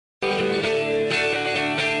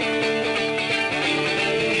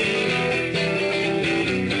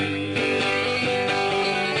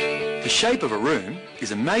shape of a room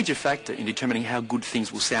is a major factor in determining how good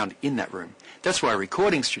things will sound in that room. That's why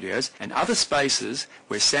recording studios and other spaces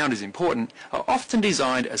where sound is important are often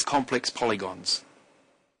designed as complex polygons.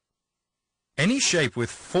 Any shape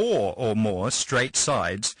with 4 or more straight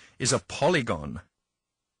sides is a polygon.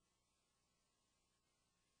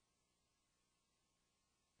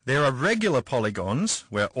 There are regular polygons,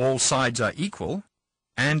 where all sides are equal,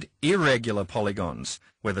 and irregular polygons,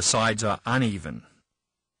 where the sides are uneven.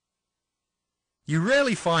 You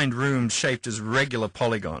rarely find rooms shaped as regular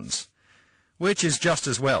polygons, which is just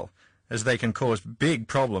as well, as they can cause big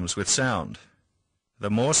problems with sound. The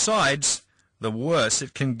more sides, the worse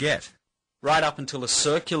it can get. Right up until a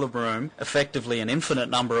circular room, effectively an infinite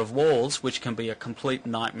number of walls, which can be a complete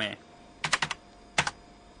nightmare.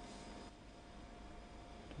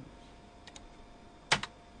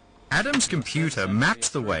 Adam's computer maps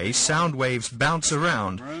the way sound waves bounce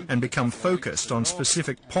around and become focused on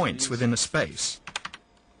specific points within a space.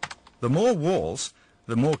 The more walls,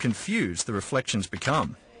 the more confused the reflections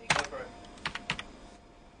become.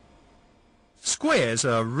 Squares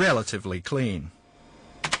are relatively clean.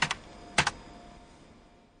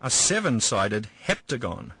 A 7-sided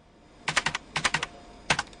heptagon.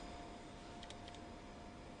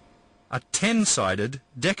 A 10-sided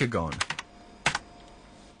decagon.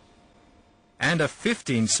 And a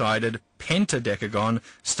 15-sided pentadecagon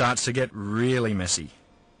starts to get really messy.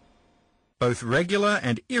 Both regular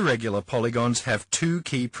and irregular polygons have 2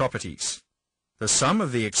 key properties. The sum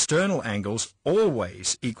of the external angles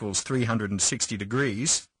always equals 360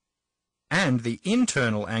 degrees, and the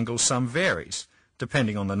internal angle sum varies,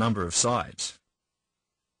 depending on the number of sides.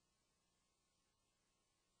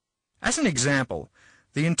 As an example,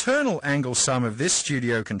 the internal angle sum of this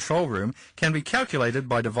studio control room can be calculated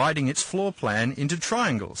by dividing its floor plan into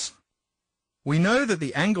triangles. We know that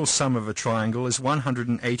the angle sum of a triangle is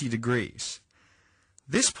 180 degrees.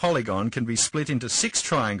 This polygon can be split into 6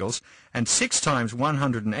 triangles, and 6 times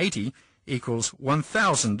 180 equals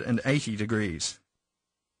 1080 degrees.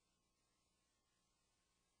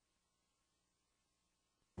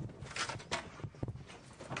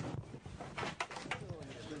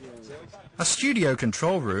 A studio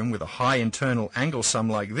control room with a high internal angle sum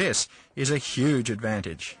like this is a huge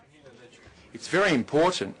advantage. It's very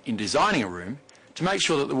important in designing a room to make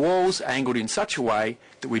sure that the walls are angled in such a way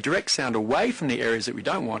that we direct sound away from the areas that we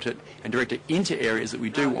don't want it and direct it into areas that we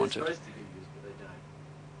do want it.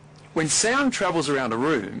 When sound travels around a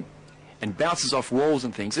room and bounces off walls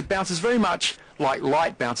and things, it bounces very much like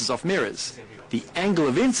light bounces off mirrors. The angle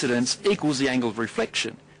of incidence equals the angle of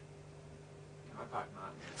reflection.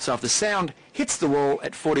 So if the sound hits the wall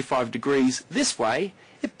at 45 degrees this way,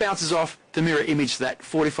 it bounces off the mirror image that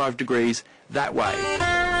 45 degrees that way.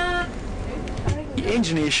 The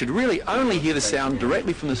engineer should really only hear the sound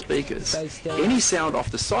directly from the speakers. Any sound off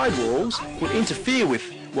the side walls will interfere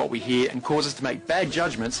with what we hear and cause us to make bad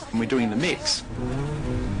judgments when we're doing the mix.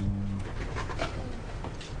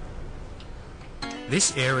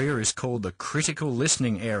 This area is called the critical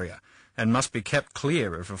listening area and must be kept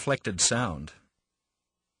clear of reflected sound.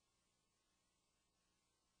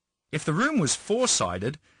 If the room was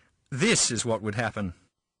 4-sided, this is what would happen.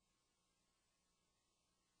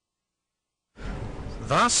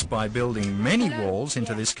 Thus, by building many walls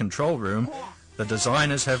into this control room, the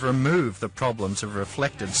designers have removed the problems of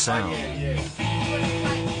reflected sound.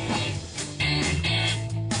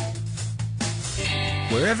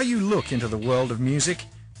 Wherever you look into the world of music,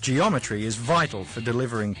 geometry is vital for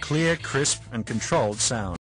delivering clear, crisp and controlled sound.